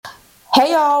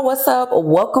Hey y'all, what's up?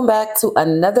 Welcome back to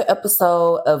another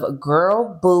episode of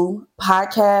Girl Boo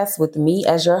Podcast with me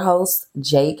as your host,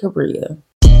 Jay Cabria.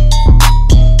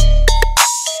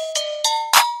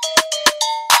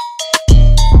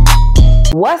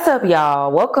 What's up,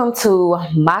 y'all? Welcome to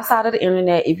my side of the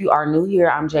internet. If you are new here,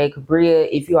 I'm Jay Cabria.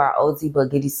 If you are OG but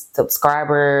Giddy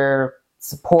subscriber,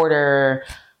 supporter,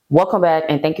 welcome back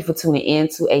and thank you for tuning in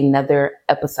to another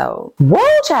episode.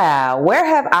 Whoa, child, where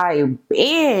have I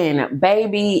been,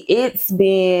 baby? I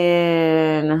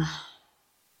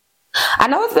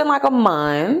know it's been like a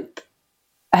month.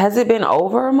 Has it been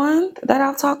over a month that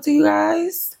I've talked to you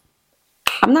guys?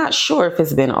 I'm not sure if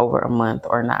it's been over a month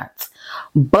or not.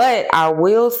 But I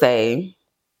will say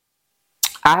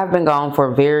I have been gone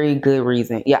for a very good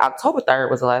reason. Yeah, October 3rd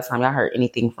was the last time y'all heard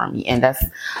anything from me. And that's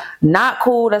not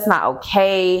cool. That's not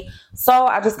okay. So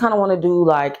I just kind of want to do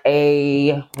like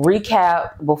a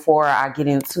recap before I get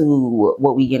into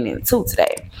what we get into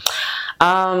today.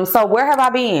 So where have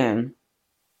I been?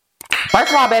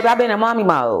 First of all, baby, I've been in mommy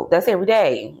mode. That's every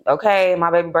day. Okay. My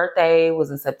baby birthday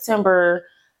was in September.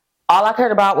 All I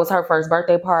cared about was her first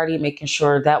birthday party, making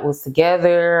sure that was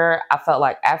together. I felt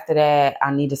like after that,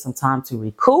 I needed some time to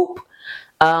recoup.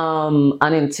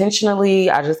 Unintentionally,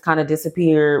 I just kind of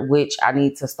disappeared, which I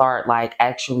need to start like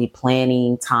actually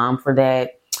planning time for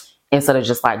that instead of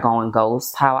just like going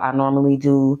ghost how I normally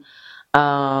do.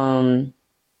 Yeah,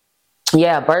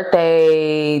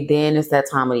 birthday, then it's that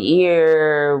time of the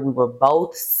year. We were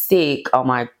both sick. Oh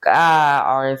my God,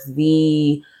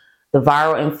 RSV, the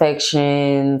viral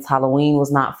infections, Halloween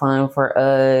was not fun for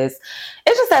us.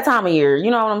 It's just that time of year, you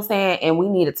know what I'm saying? And we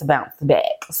needed to bounce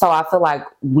back. So I feel like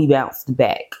we bounced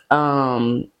back.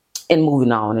 And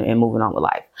moving on with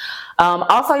life.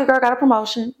 Also, your girl got a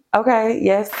promotion. Okay,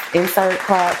 yes, insert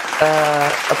clap,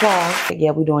 applause.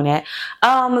 Yeah, we're doing that.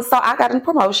 So I got a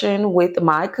promotion with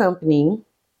my company.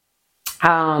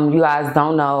 You guys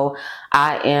don't know,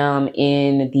 I am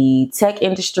in the tech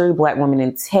industry, Black women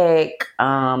in tech.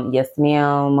 Yes,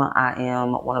 ma'am, I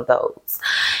am one of those.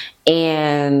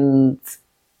 And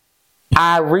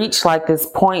I reached like this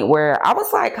point where I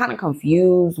was like kind of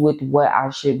confused with what I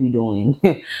should be doing.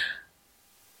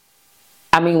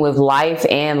 I mean, with life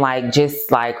and like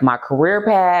just like my career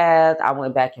path, I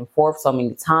went back and forth so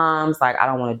many times. Like, I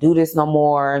don't want to do this no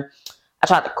more. I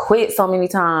tried to quit so many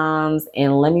times.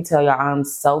 And let me tell y'all, I'm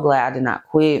so glad I did not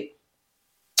quit.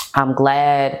 I'm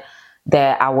glad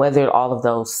that I weathered all of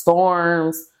those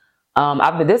storms.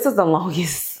 This is the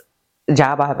longest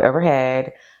job I've ever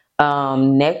had.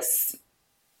 Next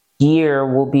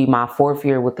year will be my 4th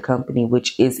year with the company,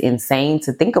 which is insane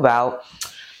to think about.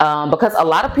 Because a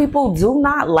lot of people do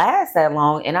not last that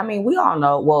long. And I mean, we all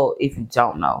know, well, if you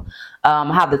don't know,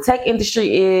 how the tech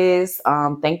industry is.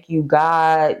 Thank you,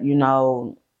 God, you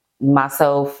know,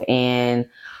 myself and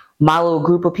my little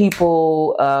group of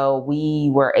people,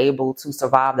 we were able to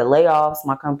survive the layoffs.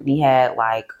 My company had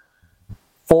like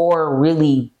 4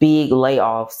 really big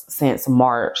layoffs since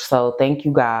March. So thank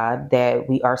you, God, that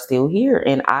we are still here.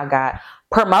 And I got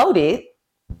promoted.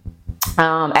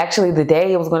 Actually, the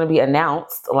day it was going to be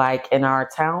announced, like in our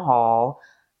town hall,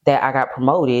 that I got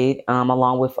promoted,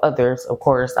 along with others. Of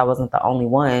course, I wasn't the only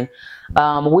one.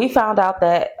 We found out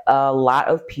that a lot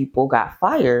of people got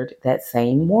fired that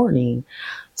same morning.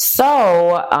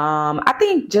 So I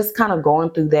think just kind of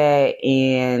going through that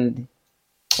and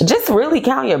just really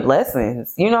count your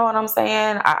blessings. You know what I'm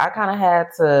saying? I kind of had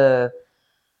to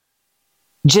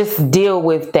just deal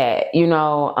with that. You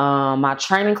know, my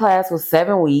training class was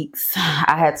 7 weeks.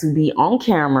 I had to be on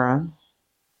camera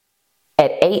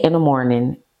at 8 in the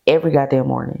morning, every goddamn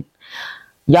morning.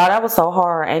 Y'all, that was so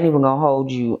hard. I ain't even gonna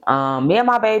hold you. Me and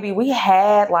my baby, we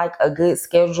had like a good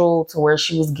schedule to where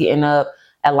she was getting up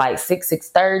at like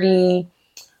 6:30.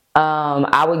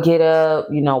 I would get up,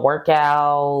 you know, work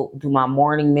out, do my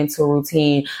morning mental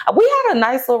routine. We had a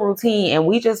nice little routine and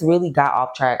we just really got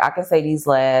off track. I can say these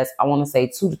last, I want to say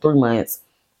 2 to 3 months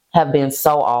have been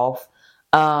so off.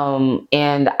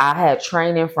 And I had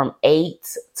training from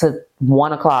 8 to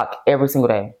 1 o'clock every single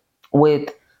day with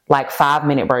like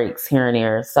 5-minute breaks here and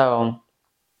there. So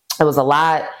it was a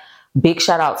lot. Big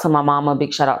shout out to my mama,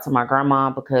 big shout out to my grandma,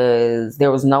 because there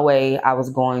was no way I was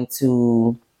going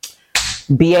to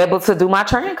be able to do my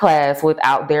training class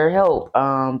without their help.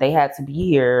 They had to be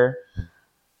here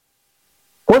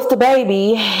with the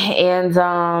baby. And,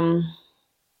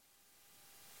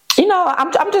 you know,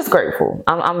 I'm just grateful.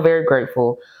 I'm very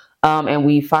grateful. And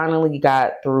we finally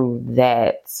got through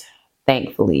that,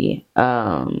 thankfully.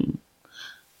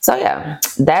 So yeah,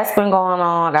 that's been going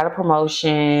on. I got a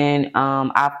promotion.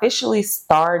 I officially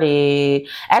started.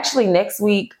 Actually, next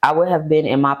week I would have been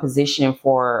in my position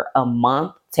for a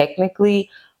month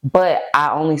technically, but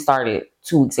I only started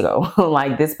 2 weeks ago.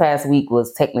 Like this past week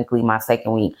was technically my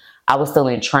second week. I was still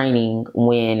in training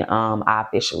when I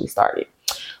officially started.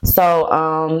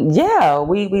 So yeah,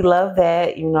 we love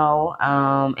that, you know.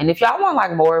 And if y'all want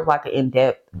like more of like an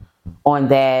in-depth on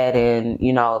that and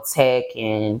tech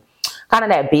and kind of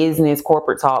that business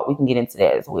corporate talk, we can get into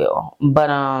that as well. But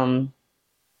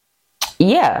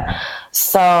yeah,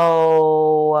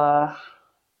 so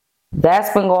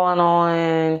that's been going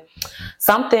on.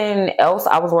 Something else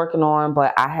I was working on,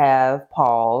 but I have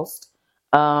paused.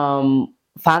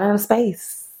 Finding a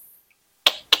space.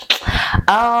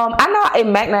 I know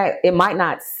it might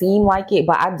not seem like it,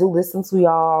 but I do listen to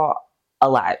y'all a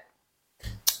lot.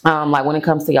 Like when it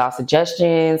comes to y'all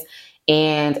suggestions.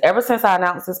 And ever since I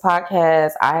announced this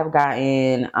podcast, I have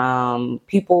gotten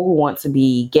people who want to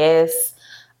be guests.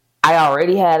 I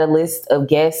already had a list of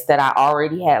guests that I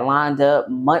already had lined up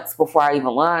months before I even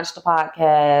launched the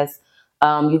podcast.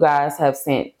 You guys have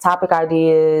sent topic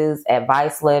ideas,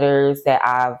 advice letters that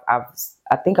I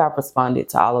think I've responded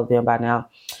to all of them by now.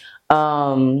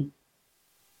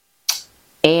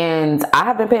 And I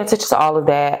have been paying attention to all of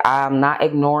that. I'm not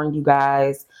ignoring you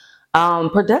guys.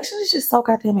 Production is just so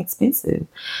goddamn expensive.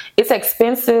 It's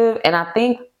expensive, and I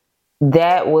think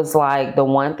that was like the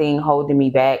one thing holding me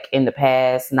back in the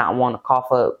past, not want to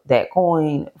cough up that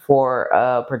coin for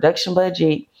a production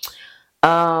budget.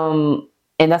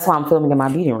 And that's why I'm filming in my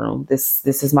beauty room. This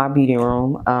is my beauty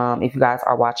room. If you guys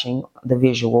are watching the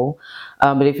visual,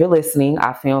 but if you're listening,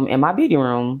 I film in my beauty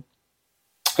room.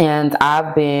 And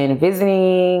I've been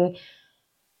visiting,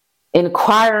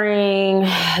 inquiring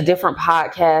different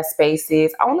podcast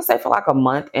spaces. I want to say for like a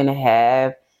month and a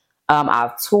half.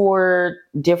 I've toured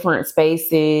different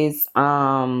spaces.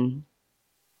 And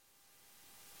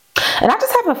I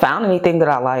just haven't found anything that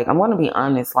I like. I'm going to be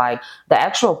honest. Like the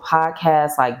actual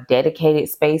podcast, like dedicated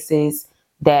spaces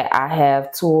that I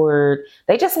have toured,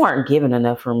 they just weren't given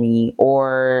enough for me,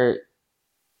 or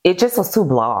it just was too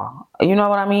blah. You know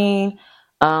what I mean?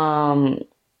 And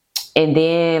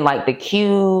then like the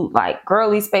cute, like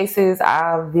girly spaces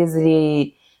I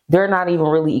visited, they're not even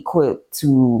really equipped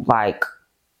to like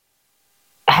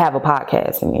have a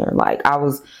podcast in there. Like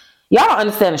y'all don't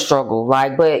understand the struggle.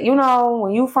 Like, but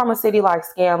when you from a city like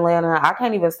Atlanta, I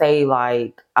can't even say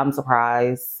like I'm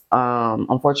surprised.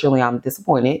 Unfortunately, I'm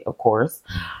disappointed, of course.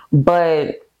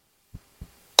 But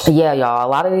yeah, y'all, a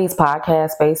lot of these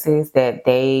podcast spaces that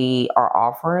they are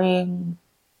offering,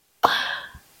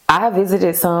 I have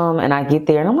visited some and I get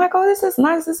there and I'm like, oh, this is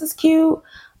nice. This is cute.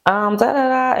 Da da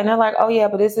da. And they're like, oh yeah,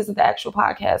 but this isn't the actual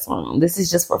podcast room. This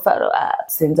is just for photo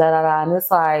apps and da da da. And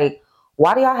it's like,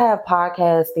 why do y'all have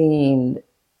podcast themed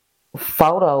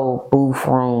photo booth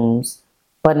rooms,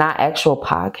 but not actual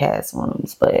podcast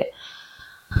rooms? But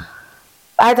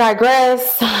I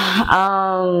digress.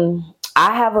 I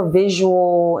have a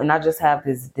visual and I just have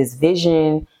this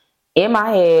vision in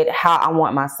my head how I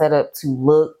want my setup to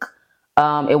look.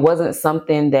 It wasn't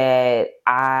something that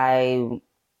I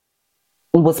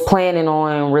was planning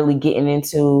on really getting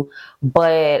into,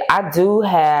 but I do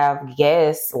have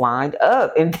guests lined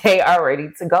up and they are ready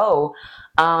to go.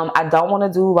 I don't want to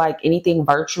do like anything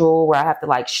virtual where I have to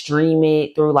like stream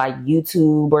it through like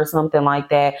YouTube or something like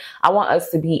that. I want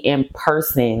us to be in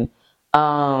person.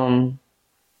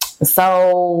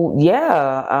 So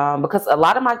yeah, because a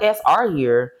lot of my guests are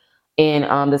here in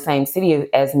the same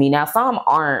city as me. Now, some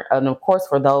aren't, and of course,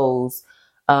 for those,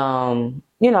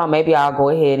 maybe I'll go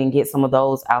ahead and get some of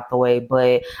those out the way.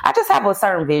 But I just have a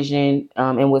certain vision,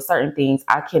 and with certain things,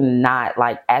 I cannot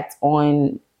like act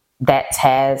on that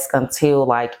task until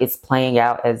like it's playing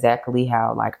out exactly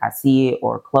how like I see it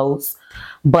or close.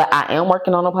 But I am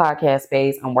working on a podcast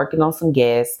space. I'm working on some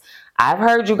guests. I've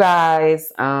heard you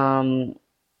guys.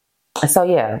 So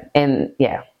yeah, and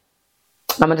yeah,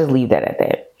 I'm gonna just leave that at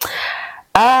that.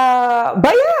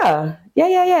 But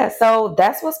yeah. So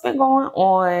that's what's been going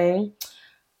on.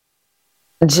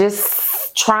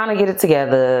 Just trying to get it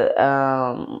together.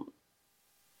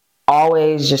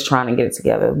 Always just trying to get it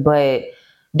together. But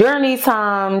during these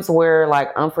times where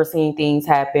like unforeseen things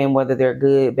happen, whether they're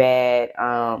good, bad,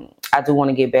 I do want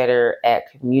to get better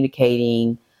at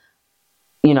communicating,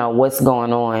 what's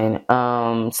going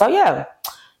on. So yeah.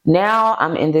 Now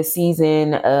I'm in this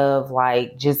season of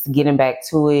like just getting back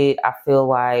to it. I feel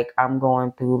like I'm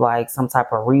going through like some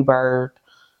type of rebirth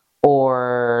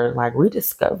or like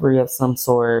rediscovery of some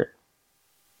sort.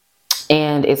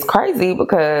 And it's crazy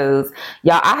because,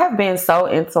 y'all, I have been so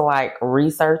into like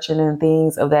researching and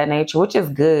things of that nature, which is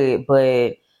good,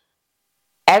 but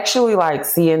actually like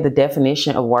seeing the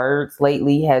definition of words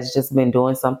lately has just been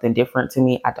doing something different to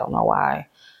me. I don't know why.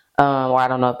 Or I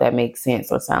don't know if that makes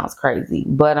sense or sounds crazy.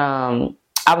 But I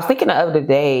was thinking the other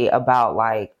day about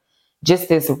like just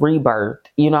this rebirth.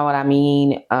 You know what I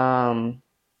mean? And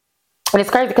it's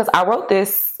crazy because I wrote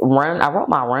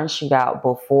my run sheet out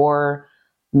before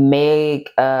Meg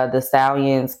the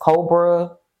Stallion's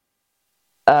Cobra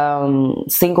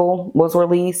single was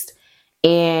released.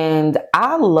 And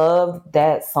I loved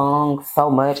that song so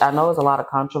much. I know there's a lot of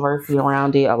controversy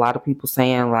around it. A lot of people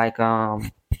saying like,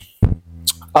 the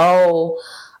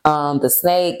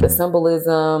snake, the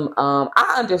symbolism.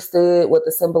 I understood what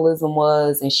the symbolism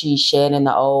was, and she's shedding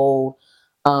the old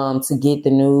to get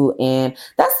the new, and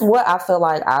that's what I feel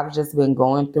like I've just been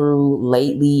going through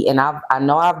lately. And I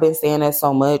know I've been saying that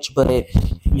so much, but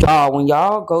y'all, when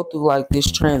y'all go through like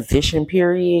this transition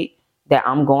period that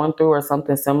I'm going through or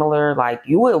something similar, like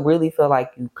you would really feel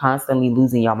like you constantly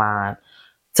losing your mind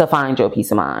to find your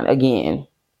peace of mind again.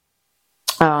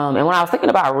 And when I was thinking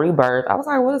about rebirth, I was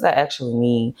like, what does that actually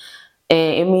mean?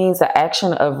 And it means the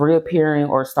action of reappearing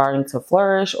or starting to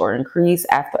flourish or increase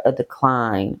after a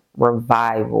decline,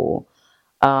 revival,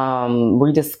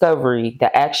 rediscovery,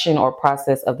 the action or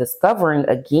process of discovering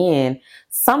again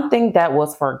something that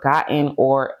was forgotten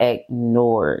or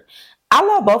ignored. I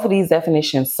love both of these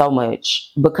definitions so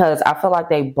much because I feel like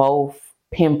they both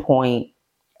pinpoint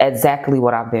exactly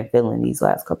what I've been feeling these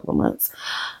last couple of months.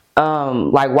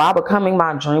 Like while becoming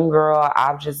my dream girl,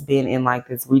 I've just been in like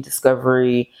this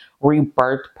rediscovery,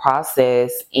 rebirth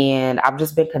process, and I've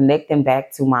just been connecting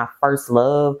back to my first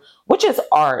love, which is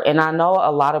art. And I know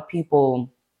a lot of people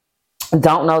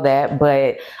don't know that,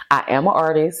 but I am an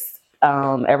artist.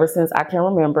 Ever since I can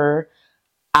remember,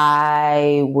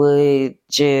 I would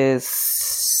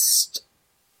just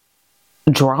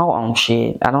draw on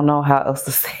shit. I don't know how else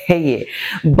to say it,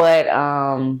 but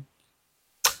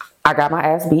I got my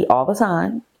ass beat all the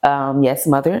time. Yes,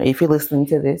 mother, if you're listening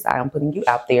to this, I am putting you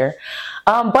out there.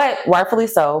 But rightfully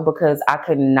so, because I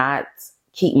could not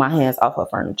keep my hands off her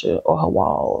furniture or her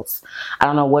walls. I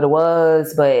don't know what it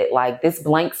was, but like this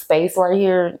blank space right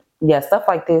here, yeah, stuff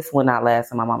like this would not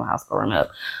last in my mama's house growing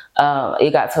up.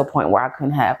 It got to a point where I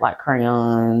couldn't have like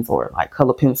crayons or like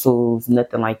color pencils,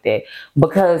 nothing like that,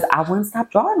 because I wouldn't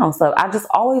stop drawing on stuff. I just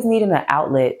always needed an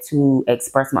outlet to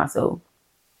express myself.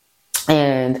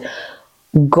 And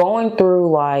going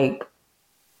through like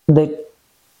the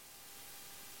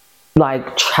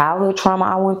childhood trauma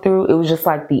I went through, it was just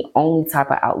like the only type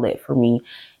of outlet for me.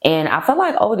 And I feel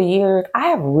like over the years, I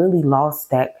have really lost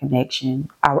that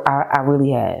connection. I really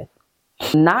have.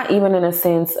 Not even in a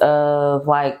sense of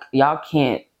like, y'all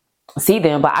can't see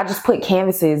them, but I just put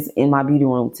canvases in my beauty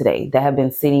room today that have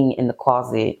been sitting in the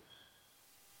closet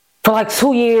for like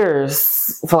 2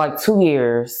 years.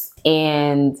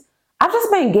 And I've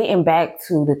just been getting back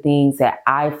to the things that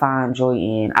I find joy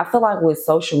in. I feel like with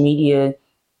social media,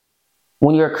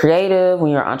 when you're creative,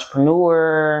 when you're an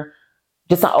entrepreneur,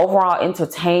 just an overall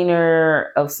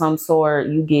entertainer of some sort,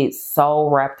 you get so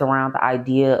wrapped around the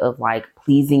idea of like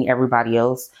pleasing everybody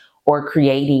else or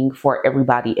creating for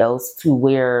everybody else to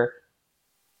where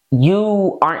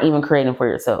you aren't even creating for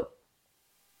yourself.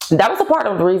 That was a part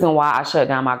of the reason why I shut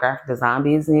down my graphic design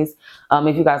business.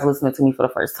 If you guys are listening to me for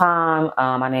the first time,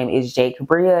 my name is Jay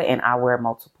Cabria and I wear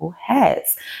multiple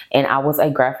hats. And I was a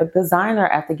graphic designer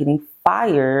after getting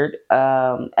fired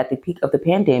at the peak of the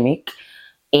pandemic.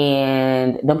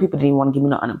 And them people didn't want to give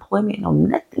me no unemployment, no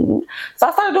nothing. So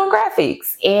I started doing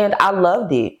graphics and I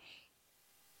loved it.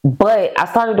 But I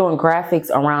started doing graphics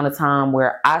around the time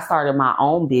where I started my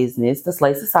own business, the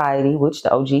Slay Society, which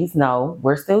the OGs know.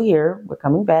 We're still here. We're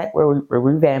coming back. We're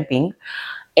revamping.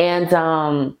 And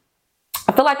I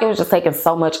feel like it was just taking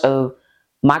so much of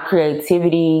my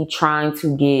creativity, trying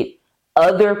to get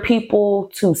other people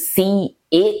to see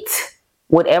it,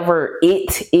 whatever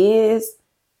it is.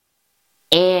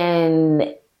 And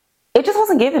it just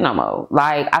wasn't giving no more.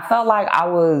 Like, I felt like I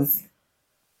was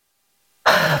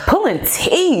pulling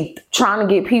teeth trying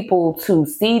to get people to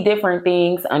see different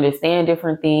things, understand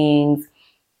different things.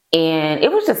 And it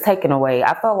was just taken away.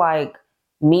 I felt like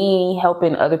me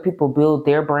helping other people build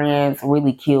their brands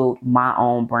really killed my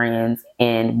own brands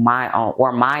and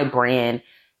my brand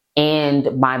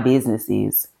and my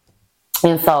businesses.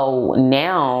 And so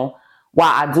now,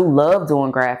 while I do love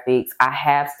doing graphics, I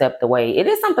have stepped away. It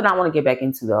is something I want to get back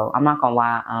into though. I'm not going to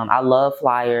lie. I love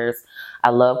flyers. I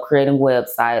love creating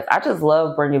websites. I just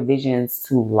love bringing visions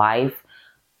to life.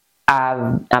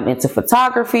 I'm into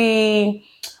photography.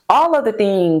 all of the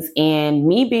things. And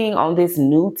me being on this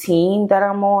new team that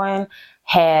I'm on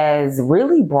has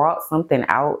really brought something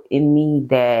out in me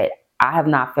that I have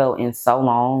not felt in so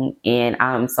long. And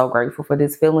I'm so grateful for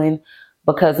this feeling,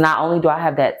 because not only do I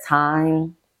have that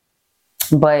time,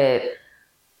 but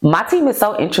my team is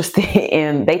so interested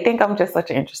and they think I'm just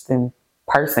such an interesting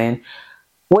person,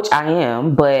 which I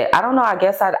am. But I don't know, I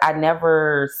guess I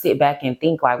never sit back and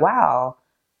think like, wow,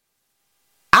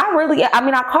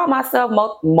 I call myself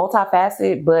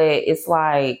multifaceted, but it's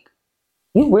like,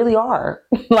 you really are.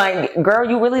 Like, girl,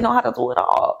 you really know how to do it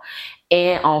all.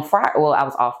 And on Friday, well, I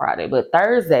was off Friday, but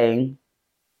Thursday,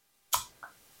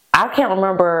 I can't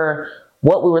remember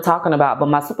what we were talking about, but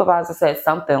my supervisor said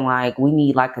something like, we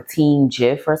need like a team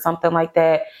GIF or something like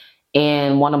that.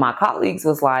 And one of my colleagues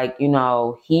was like,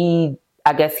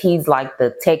 I guess he's like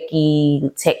the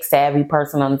tech savvy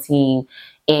person on the team.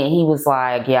 And he was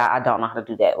like, yeah, I don't know how to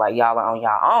do that. Like, y'all are on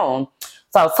y'all own.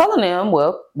 So I was telling them,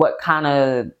 well, what kind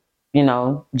of,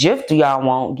 GIF do y'all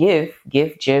want?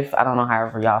 GIF. I don't know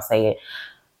however y'all say it.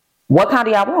 What kind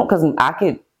do y'all want? Because I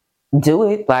could do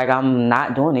it. Like, I'm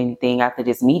not doing anything after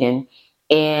this meeting.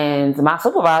 And my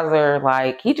supervisor,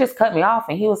 like, he just cut me off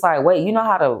and he was like, wait, you know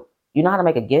how to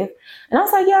make a GIF? And I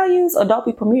was like, yeah, I use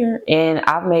Adobe Premiere and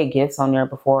I've made GIFs on there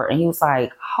before. And he was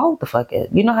like, hold the fuck up.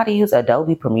 You know how to use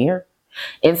Adobe Premiere?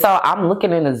 And so I'm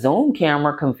looking in the Zoom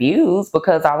camera confused,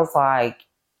 because I was like,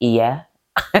 yeah.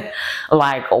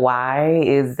 Like, why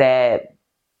is that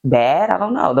bad? I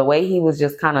don't know. The way he was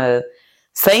just kind of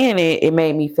saying it, it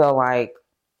made me feel like,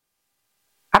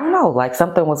 I don't know, like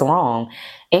something was wrong.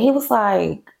 And he was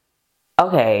like,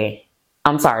 okay,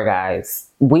 I'm sorry, guys.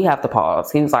 We have to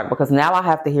pause. He was like, because now I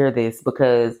have to hear this,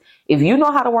 because if you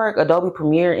know how to work Adobe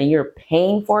Premiere and you're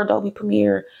paying for Adobe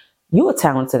Premiere, you a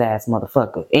talented ass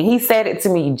motherfucker. And he said it to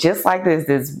me just like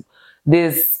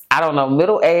this, I don't know,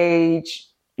 middle-aged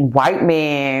white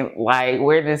man, like,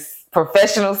 we're in this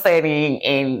professional setting.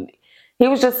 And he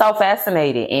was just so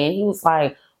fascinated. And he was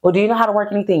like, well, do you know how to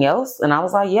work anything else? And I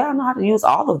was like, yeah, I know how to use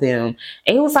all of them.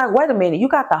 And he was like, wait a minute, you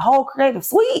got the whole creative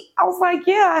suite? I was like,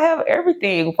 yeah, I have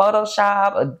everything.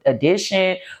 Photoshop,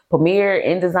 Audition, Premiere,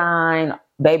 InDesign,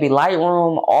 baby,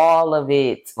 Lightroom, all of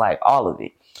it, like all of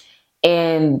it.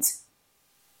 And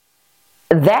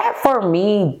that for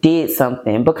me did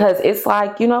something, because it's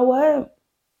like, you know what?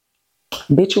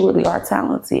 Bitch, you really are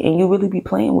talented and you really be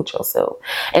playing with yourself.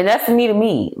 And that's me to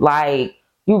me. Like,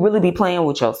 you really be playing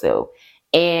with yourself.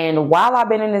 And while I've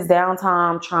been in this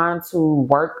downtime trying to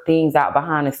work things out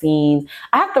behind the scenes,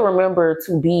 I have to remember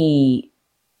to be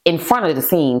in front of the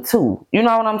scene too. You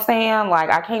know what I'm saying? Like,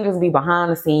 I can't just be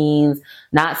behind the scenes,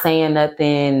 not saying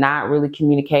nothing, not really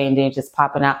communicating, then just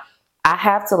popping out. I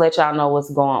have to let y'all know what's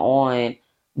going on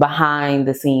behind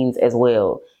the scenes as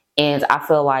well. And I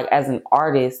feel like as an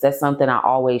artist, that's something I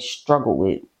always struggle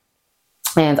with.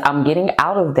 And I'm getting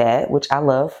out of that, which I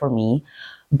love for me,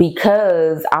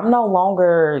 because I'm no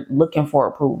longer looking for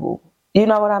approval. You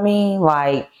know what I mean?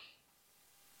 Like,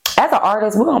 as an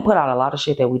artist, we're going to put out a lot of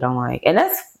shit that we don't like. And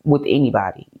that's with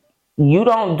anybody. You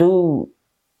don't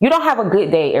have a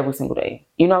good day every single day.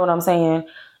 You know what I'm saying?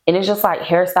 And it's just like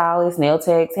hairstylists, nail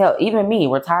techs, hell, even me,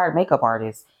 retired makeup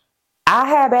artist. I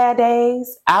had bad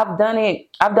days. I've done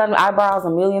eyebrows a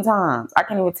million times. I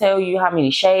can't even tell you how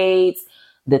many shades,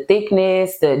 the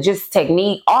thickness, the just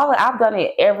technique, I've done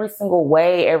it every single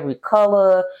way, every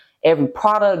color, every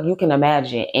product you can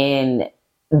imagine. And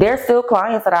there's still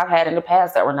clients that I've had in the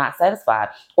past that were not satisfied.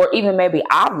 Or even maybe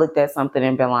I've looked at something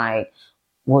and been like,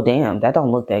 well, damn, that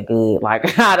don't look that good.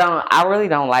 Like, I really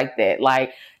don't like that.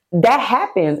 Like, that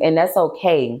happens and that's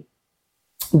okay.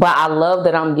 But I love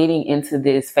that I'm getting into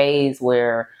this phase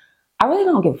where I really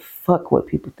don't give a fuck what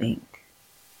people think.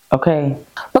 Okay?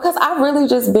 Because I've really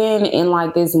just been in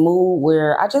like this mood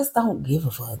where I just don't give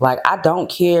a fuck. Like, I don't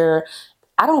care.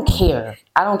 I don't care.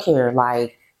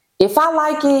 Like, if I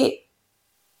like it,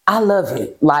 I love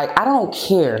it. Like, I don't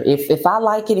care. If I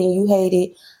like it and you hate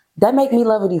it, that make me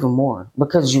love it even more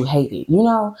because you hate it, you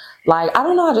know? Like, I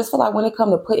don't know. I just feel like when it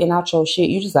comes to putting out your shit,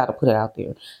 you just got to put it out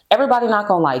there. Everybody not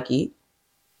going to like it.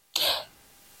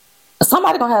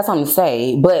 Somebody gonna have something to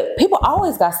say, but people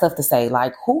always got stuff to say.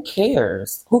 Like, who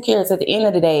cares? Who cares? At the end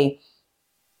of the day,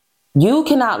 you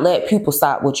cannot let people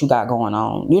stop what you got going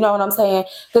on. You know what I'm saying?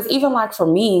 Because even like for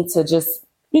me to just,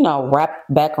 wrap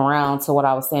back around to what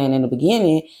I was saying in the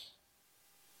beginning,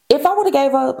 if I would have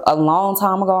gave up a long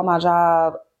time ago on my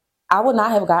job, I would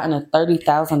not have gotten a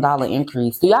 $30,000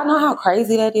 increase. Do y'all know how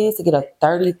crazy that is to get a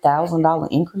 $30,000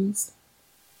 increase?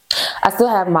 I still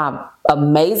have my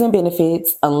amazing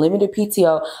benefits, unlimited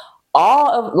PTO,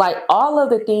 all of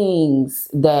the things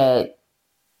that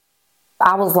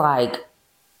I was like,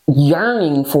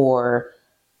 yearning for,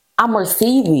 I'm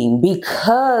receiving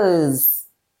because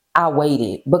I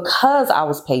waited, because I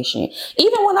was patient.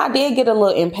 Even when I did get a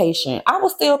little impatient, I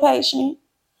was still patient.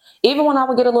 Even when I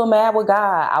would get a little mad with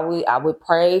God, I would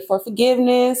pray for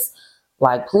forgiveness.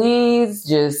 Like, please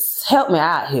just help me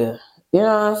out here. You know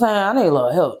what I'm saying? I need a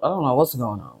little help. I don't know what's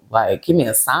going on. Like, give me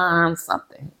a sign,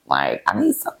 something. Like, I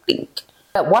need something.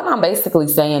 But what I'm basically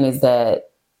saying is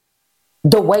that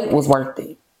the wait was worth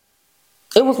it.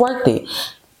 It was worth it.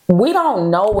 We don't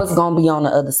know what's going to be on the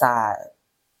other side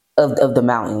of the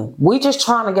mountain. We just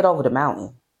trying to get over the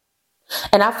mountain.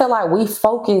 And I feel like we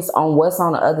focus on what's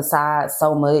on the other side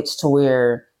so much to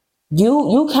where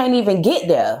you can't even get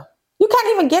there. You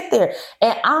can't even get there.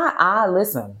 And I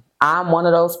listen, I'm one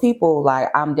of those people. Like,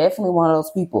 I'm definitely one of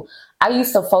those people. I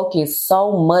used to focus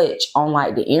so much on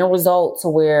like the end result to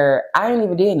where I ain't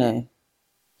even did nothing.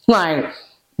 Like,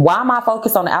 why am I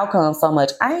focused on the outcome so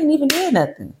much? I ain't even did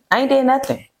nothing. I ain't did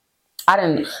nothing. I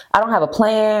don't have a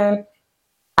plan.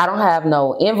 I don't have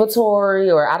no inventory,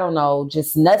 or I don't know,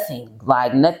 just nothing,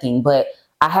 like nothing. But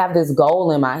I have this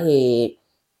goal in my head,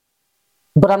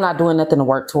 but I'm not doing nothing to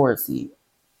work towards it.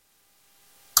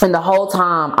 And the whole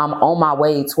time I'm on my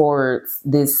way towards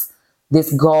this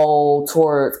goal,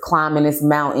 towards climbing this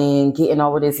mountain, getting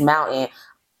over this mountain,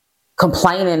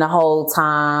 complaining the whole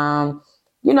time,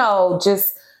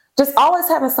 just always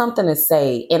having something to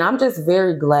say. And I'm just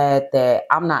very glad that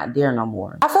I'm not there no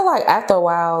more. I feel like after a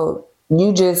while,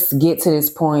 you just get to this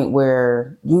point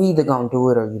where you either gonna do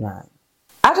it or you're not.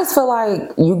 I just feel like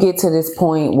you get to this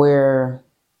point where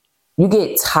you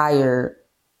get tired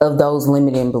of those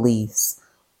limiting beliefs,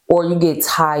 or you get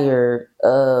tired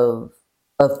of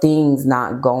things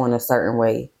not going a certain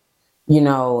way.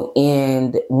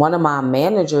 And one of my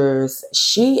managers,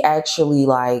 she actually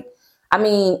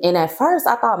and at first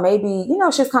I thought maybe,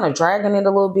 she was kind of dragging it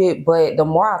a little bit, but the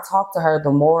more I talked to her,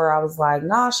 the more I was like,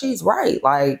 nah, she's right.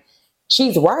 Like,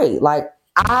 she's right. Like,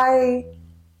 I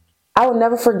will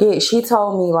never forget. She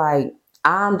told me, like,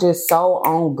 I'm just so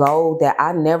on go that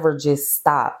I never just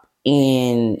stop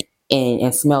and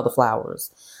smell the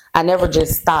flowers. I never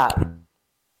just stop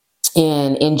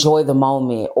and enjoy the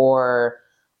moment, or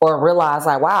realize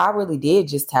like, wow, I really did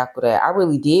just tackle that. I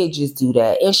really did just do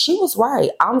that. And she was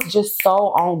right. I'm just so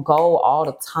on go all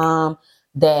the time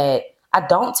that I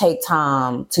don't take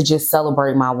time to just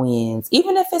celebrate my wins,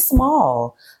 even if it's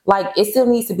small. Like, it still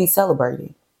needs to be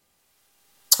celebrated.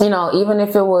 Even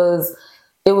if it was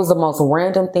the most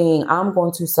random thing, I'm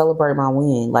going to celebrate my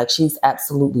win. Like, she's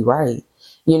absolutely right.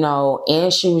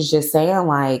 And she was just saying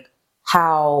like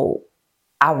how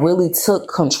I really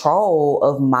took control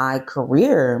of my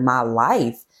career, my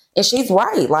life. And she's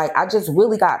right. Like, I just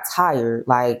really got tired.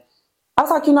 Like, I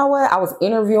was like, you know what? I was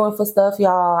interviewing for stuff,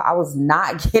 y'all. I was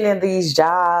not getting these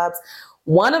jobs.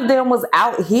 One of them was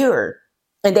out here,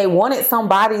 and they wanted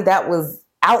somebody that was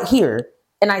out here,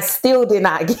 and I still did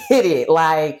not get it.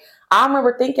 Like, I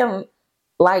remember thinking,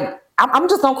 like, I'm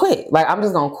just going to quit. Like, I'm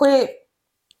just going to quit.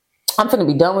 I'm finna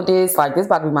be done with this. Like, this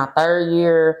about to be my 3rd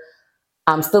year.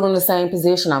 I'm still in the same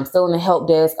position. I'm still in the help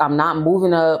desk. I'm not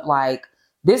moving up. Like,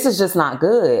 this is just not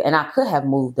good. And I could have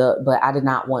moved up, but I did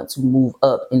not want to move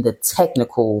up in the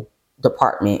technical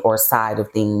department or side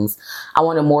of things. I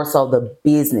wanted more so the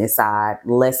business side,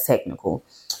 less technical.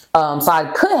 So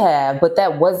I could have, but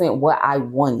that wasn't what I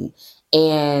wanted.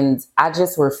 And I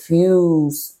just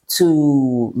refused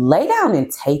to lay down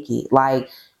and take it. Like,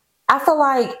 I feel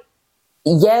like,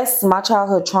 yes, my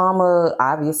childhood trauma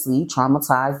obviously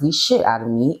traumatized the shit out of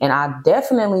me. And I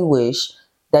definitely wish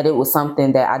that it was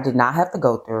something that I did not have to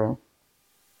go through.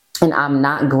 And I'm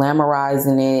not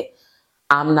glamorizing it.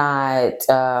 I'm not,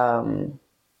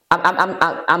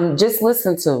 I'm just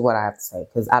listening to what I have to say,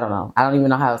 because I don't know. I don't even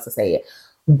know how else to say it.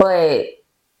 But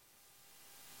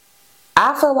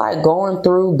I feel like going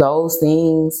through those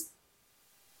things,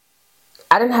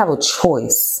 I didn't have a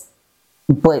choice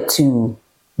but to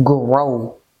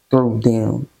grow through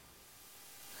them.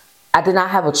 I did not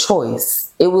have a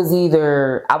choice. It was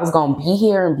either I was going to be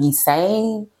here and be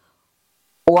sane,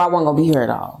 or I wasn't going to be here at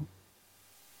all.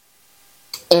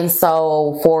 And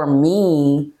so for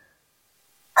me,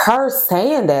 her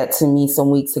saying that to me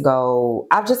some weeks ago,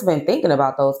 I've just been thinking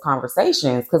about those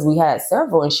conversations, because we had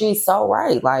several, and she's so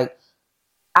right. Like,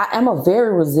 I am a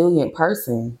very resilient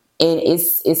person, and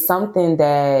it's something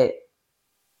that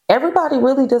everybody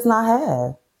really does not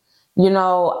have.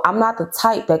 I'm not the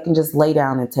type that can just lay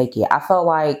down and take it. I felt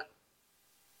like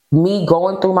me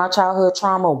going through my childhood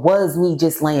trauma was me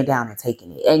just laying down and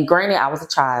taking it. And granted, I was a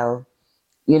child.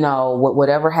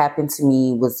 Whatever happened to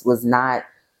me was not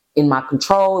in my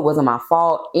control. It wasn't my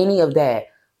fault, any of that.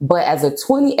 But as a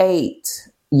 28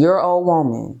 year old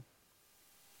woman,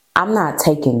 I'm not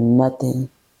taking nothing.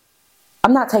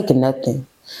 I'm not taking nothing.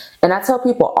 And I tell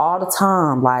people all the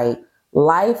time, like,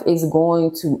 life is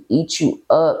going to eat you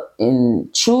up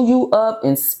and chew you up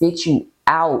and spit you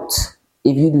out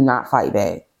if you do not fight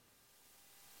back.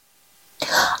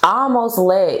 I almost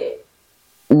let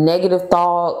negative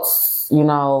thoughts,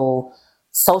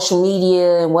 social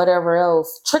media and whatever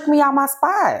else trick me out my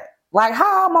spot. Like, how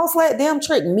I almost let them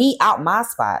trick me out my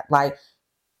spot. Like,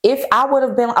 if I would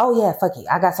have been, oh yeah, fuck it,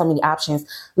 I got so many options,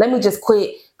 let me just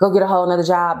quit, go get a whole nother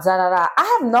job,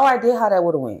 I have no idea how that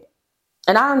would have went.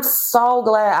 And I'm so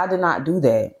glad I did not do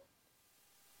that.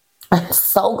 I'm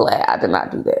so glad I did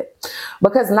not do that.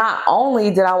 Because not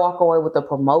only did I walk away with a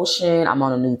promotion, I'm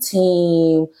on a new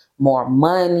team, more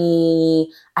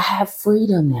money, I have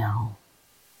freedom now.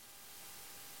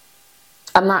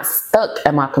 I'm not stuck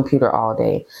at my computer all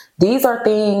day. These are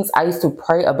things I used to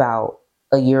pray about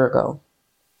a year ago.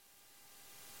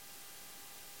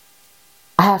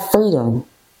 I have freedom.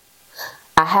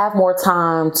 I have more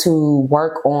time to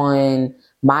work on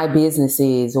my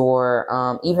businesses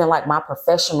or even like my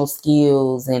professional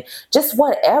skills and just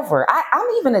whatever. I'm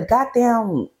even a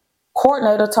goddamn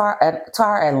coordinator to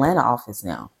our Atlanta office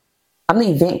now. I'm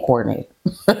the event coordinator.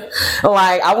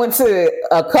 Like, I went to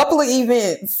a couple of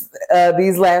events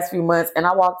these last few months and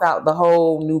I walked out the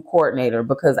whole new coordinator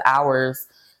because ours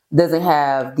doesn't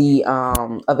have the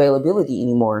availability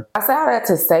anymore. I say all that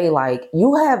to say, like,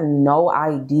 you have no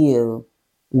idea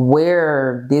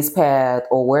where this path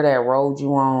or where that road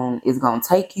you on is going to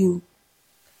take you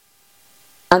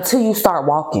until you start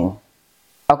walking.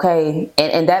 Okay.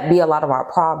 And that be a lot of our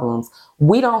problems.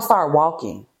 We don't start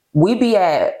walking. We be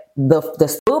at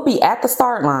we'll be at the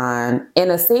start line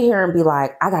and sit here and be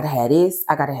like, I gotta have this,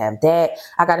 I gotta have that,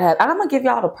 and I'm gonna give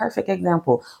y'all the perfect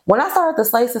example. When I started the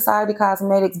Slay Society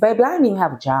Cosmetics, baby, I didn't even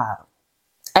have a job.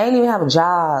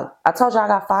 I told y'all I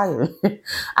got fired.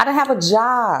 I didn't have a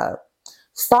job.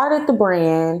 Started the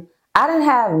brand. I didn't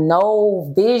have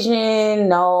no vision,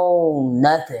 no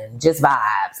nothing, just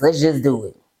vibes. Let's just do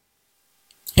it.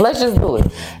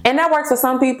 And that works for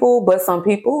some people, but some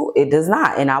people it does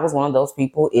not. And I was one of those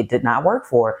people it did not work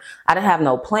for. I didn't have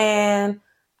no plan.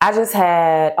 I just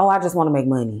had, I just want to make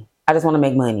money. I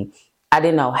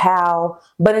didn't know how.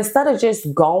 But instead of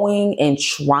just going and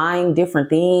trying different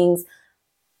things,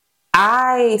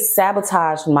 I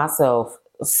sabotaged myself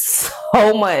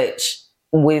so much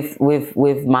with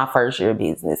my first year of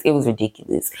business. It was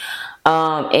ridiculous.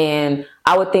 And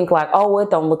I would think like, it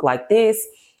don't look like this.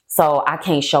 So I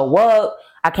can't show up.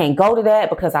 I can't go to that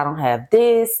because I don't have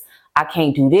this. I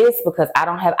can't do this because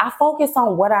I focused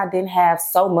on what I didn't have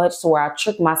so much to where I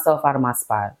tricked myself out of my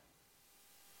spot.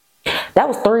 That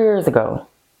was 3 years ago.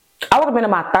 I would have been in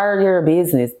my 3rd year of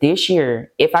business this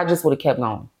year if I just would have kept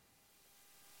going.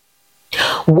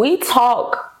 We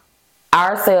talk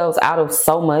ourselves out of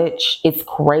so much. It's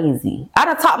crazy. I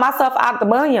done talked myself out of the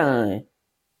money on.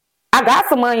 I got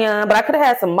some money on, but I could have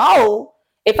had some more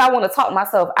if I want to talk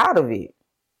myself out of it.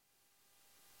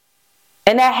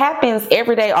 And that happens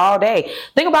every day, all day.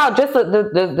 Think about just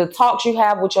the talks you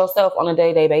have with yourself on a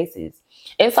day-to-day basis.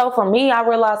 And so for me, I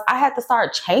realized I had to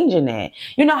start changing that.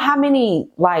 You know how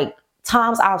many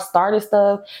times I've started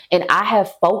stuff and I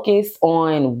have focused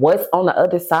on what's on the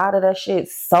other side of that shit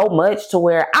so much to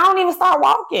where I don't even start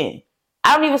walking.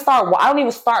 I don't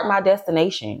even start my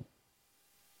destination.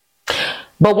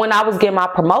 But when I was getting my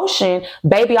promotion,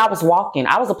 baby, I was walking.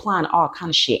 I was applying to all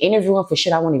kind of shit, interviewing for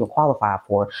shit I wasn't even qualified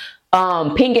for.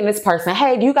 Pinging this person,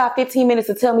 hey, do you got 15 minutes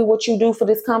to tell me what you do for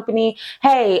this company?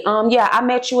 Hey, yeah, I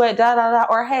met you at da-da-da,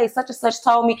 or hey, such and such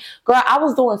told me. Girl, I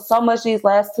was doing so much these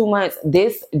last 2 months.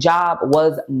 This job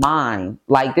was mine.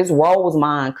 Like, this role was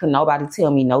mine. Could nobody tell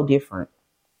me no different.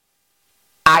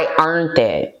 I earned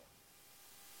that.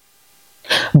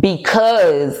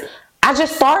 Because I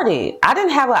just started. I didn't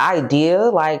have an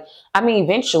idea.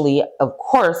 Eventually, of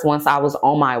course, once I was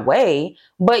on my way.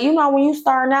 But, when you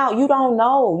starting out, you don't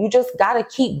know. You just got to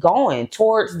keep going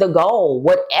towards the goal,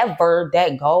 whatever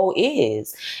that goal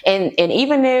is. And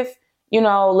even if,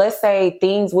 let's say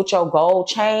things with your goal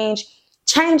change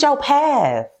your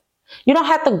path. You don't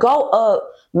have to go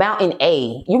up mountain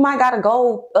A. You might got to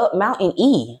go up mountain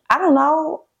E. I don't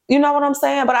know. You know what I'm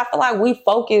saying? But I feel like we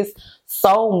focus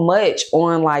so much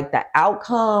on the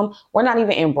outcome. We're not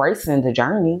even embracing the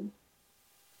journey.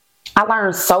 I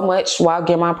learned so much while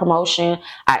getting my promotion.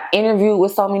 I interviewed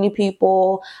with so many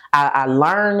people. I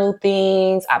learned new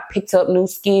things. I picked up new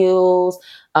skills.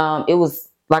 It was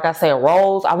like I said,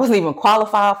 roles I wasn't even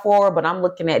qualified for, but I'm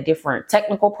looking at different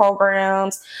technical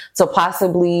programs to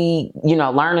possibly,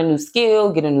 learn a new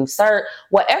skill, get a new cert,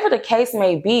 whatever the case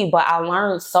may be. But I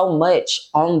learned so much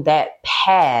on that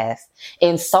path,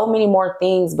 and so many more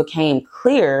things became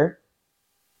clear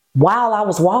while I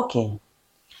was walking.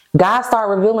 God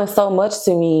started revealing so much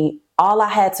to me. All I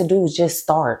had to do was just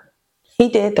start. He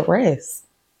did the rest.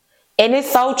 And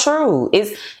it's so true.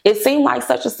 It seemed like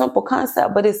such a simple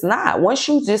concept, but it's not. Once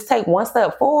you just take one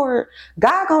step forward,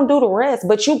 God gonna do the rest.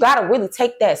 But you gotta really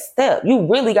take that step.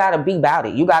 You really gotta be about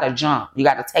it. You gotta jump. You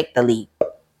gotta take the leap.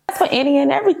 That's for any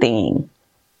and everything.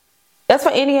 That's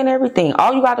for any and everything.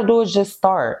 All you gotta do is just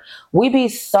start. We be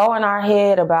so in our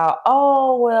head about,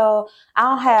 oh, well, I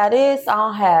don't have this, I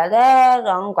don't have that, I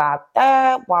don't got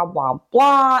that, blah, blah,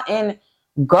 blah. And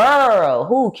girl,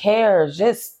 who cares?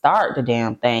 Just start the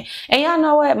damn thing. And y'all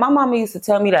know what? My mama used to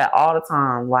tell me that all the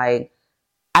time. Like,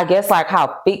 I guess like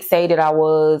how fixated I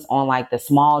was on like the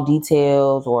small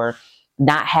details or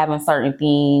not having certain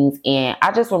things. And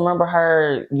I just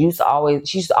remember she used to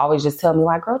always just tell me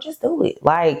like, girl, just do it.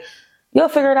 Like, you'll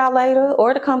figure it out later,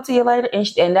 or it'll come to you later.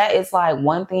 And that is like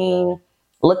one thing,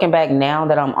 looking back now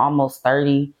that I'm almost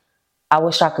 30, I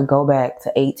wish I could go back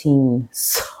to 18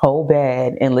 so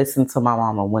bad and listen to my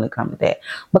mama when it comes to that.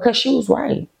 Because she was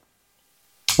right.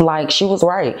 Like, she was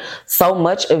right. So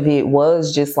much of it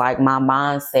was just like my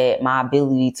mindset, my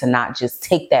ability to not just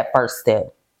take that first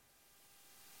step.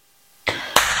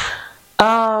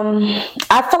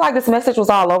 I feel like this message was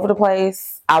all over the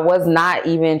place. I was not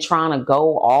even trying to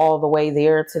go all the way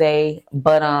there today,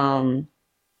 but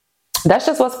that's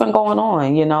just what's been going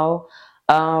on,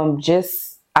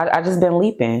 I just been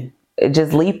leaping,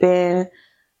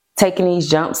 taking these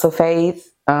jumps of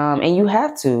faith. And you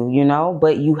have to,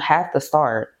 but you have to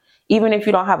start. Even if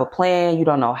you don't have a plan, you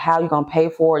don't know how you're going to pay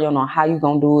for it. You don't know how you're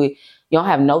going to do it. You don't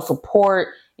have no support.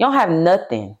 You don't have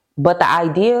nothing but the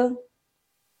idea.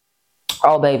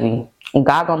 Oh, baby,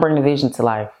 God gonna bring the vision to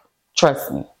life.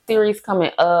 Trust me. Series coming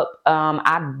up.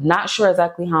 I'm not sure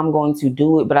exactly how I'm going to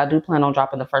do it, but I do plan on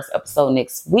dropping the first episode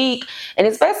next week. And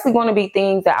it's basically going to be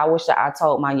things that I wish that I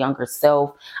told my younger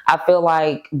self. I feel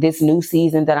like this new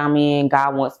season that I'm in,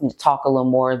 God wants me to talk a little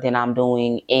more than I'm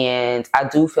doing. And I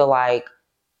do feel like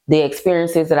the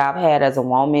experiences that I've had as a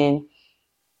woman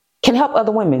can help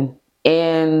other women.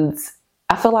 And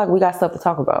I feel like we got stuff to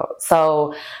talk about.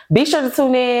 So be sure to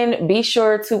tune in. Be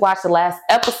sure to watch the last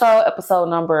episode. Episode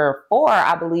number 4,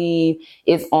 I believe,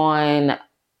 is on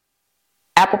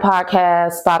Apple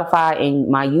Podcasts, Spotify, and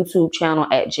my YouTube channel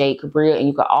at Jade Cabria. And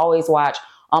you can always watch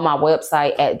on my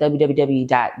website at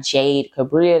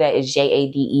www.jadecabria. That is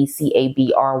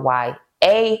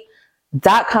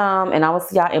JADECABRYA.com. And I will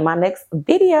see y'all in my next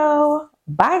video.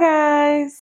 Bye, guys.